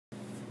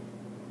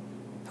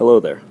Hello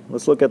there.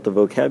 Let's look at the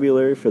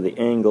vocabulary for the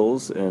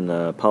angles in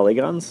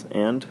polygons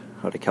and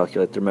how to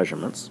calculate their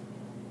measurements.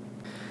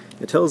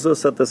 It tells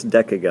us that this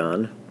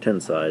decagon,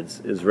 10 sides,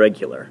 is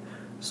regular,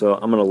 so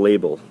I'm going to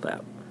label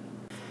that.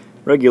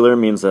 Regular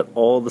means that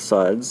all the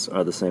sides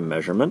are the same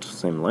measurement,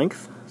 same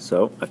length,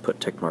 so I put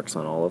tick marks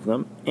on all of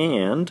them,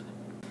 and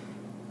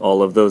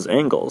all of those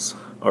angles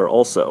are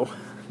also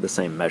the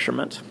same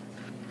measurement.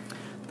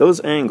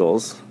 Those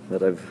angles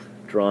that I've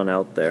drawn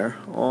out there,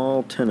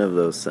 all 10 of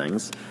those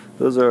things,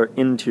 those are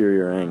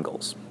interior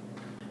angles.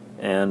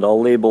 And I'll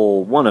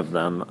label one of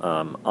them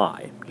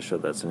I, to show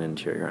that's an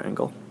interior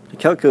angle. To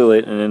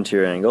calculate an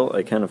interior angle,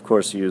 I can of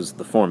course use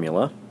the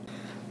formula,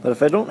 but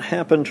if I don't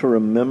happen to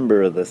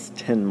remember this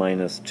 10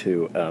 minus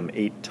 2,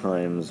 8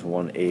 times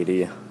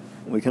 180,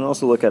 we can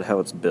also look at how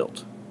it's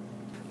built.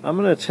 I'm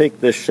going to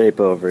take this shape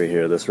over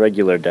here, this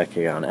regular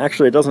decagon.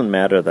 Actually, it doesn't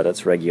matter that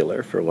it's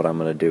regular for what I'm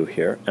going to do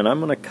here, and I'm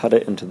going to cut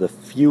it into the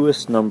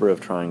fewest number of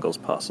triangles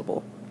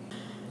possible.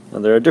 Now,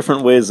 there are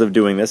different ways of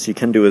doing this. You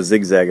can do a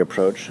zigzag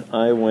approach.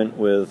 I went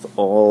with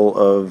all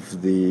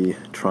of the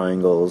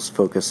triangles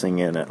focusing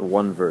in at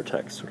one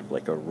vertex, sort of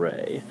like a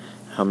ray.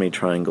 How many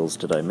triangles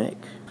did I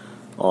make?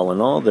 All in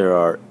all, there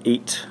are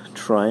 8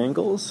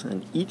 triangles,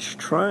 and each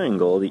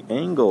triangle, the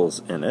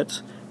angles in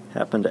it,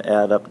 happen to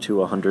add up to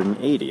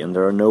 180, and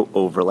there are no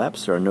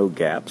overlaps, there are no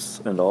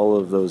gaps, and all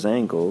of those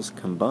angles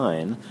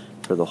combine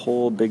for the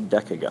whole big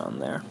decagon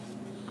there.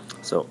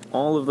 So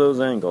all of those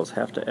angles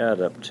have to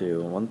add up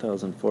to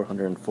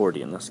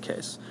 1,440 in this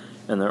case,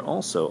 and they're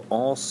also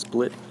all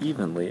split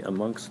evenly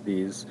amongst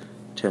these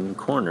 10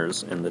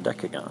 corners in the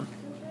decagon.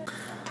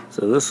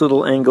 So this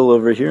little angle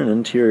over here, an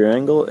interior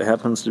angle, it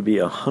happens to be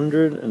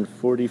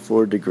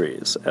 144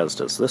 degrees, as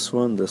does this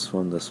one, this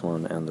one, this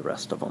one, and the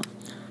rest of them.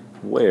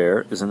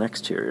 Where is an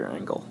exterior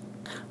angle?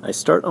 I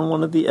start on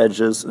one of the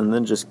edges and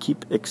then just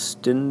keep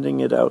extending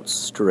it out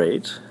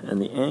straight, and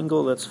the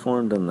angle that's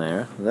formed in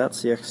there,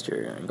 that's the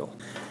exterior angle.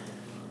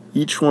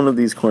 Each one of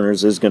these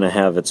corners is going to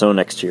have its own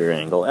exterior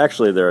angle.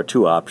 Actually, there are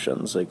 2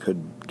 options. I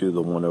could do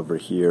the one over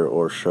here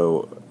or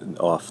show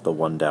off the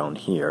one down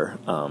here,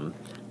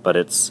 but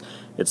it's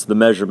the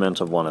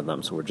measurement of one of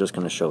them, so we're just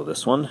going to show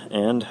this one.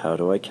 And how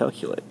do I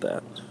calculate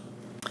that?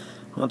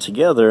 Well,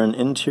 together, an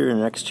interior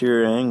and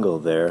exterior angle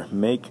there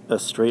make a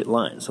straight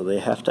line, so they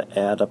have to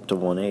add up to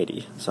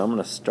 180. So I'm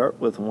going to start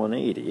with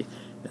 180,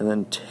 and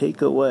then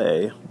take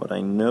away what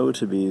I know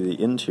to be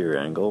the interior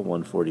angle,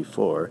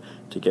 144,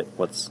 to get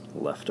what's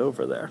left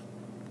over there.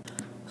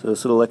 So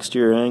this little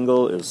exterior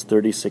angle is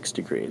 36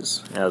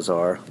 degrees, as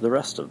are the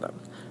rest of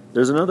them.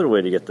 There's another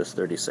way to get this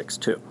 36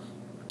 too.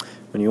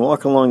 When you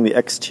walk along the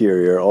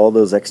exterior, all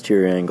those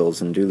exterior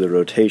angles, and do the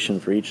rotation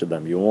for each of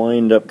them, you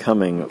wind up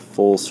coming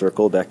full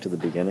circle back to the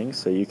beginning,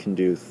 so you can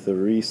do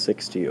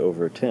 360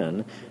 over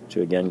 10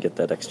 to again get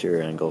that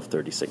exterior angle of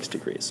 36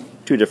 degrees.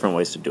 2 different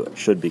ways to do it.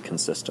 Should be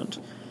consistent.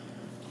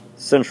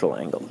 Central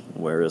angle,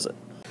 where is it?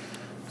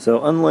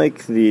 So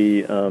unlike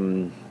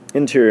the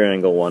interior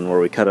angle one,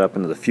 where we cut it up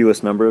into the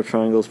fewest number of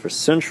triangles, for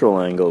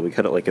central angle we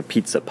cut it like a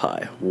pizza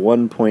pie.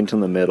 1 point in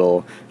the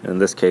middle, and in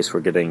this case we're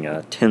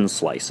getting 10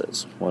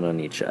 slices, 1 on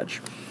each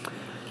edge.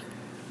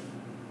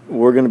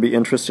 We're going to be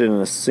interested in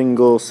a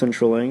single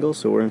central angle,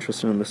 so we're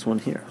interested in this one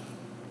here.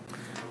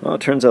 Well,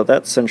 it turns out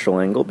that central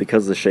angle,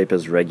 because the shape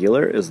is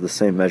regular, is the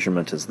same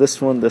measurement as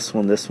this one, this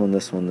one, this one,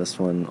 this one, this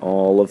one,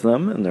 all of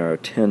them, and there are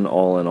 10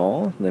 all in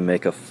all. They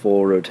make a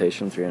full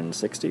rotation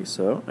 360,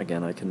 so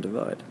again I can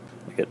divide.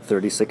 I get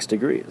 36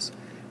 degrees.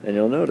 And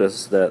you'll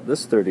notice that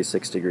this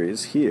 36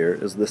 degrees here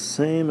is the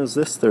same as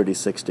this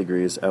 36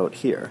 degrees out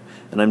here.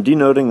 And I'm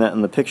denoting that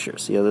in the picture.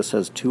 See how this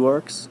has 2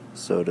 arcs?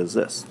 So does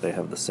this. They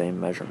have the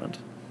same measurement.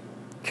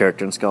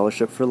 Character and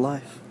scholarship for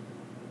life.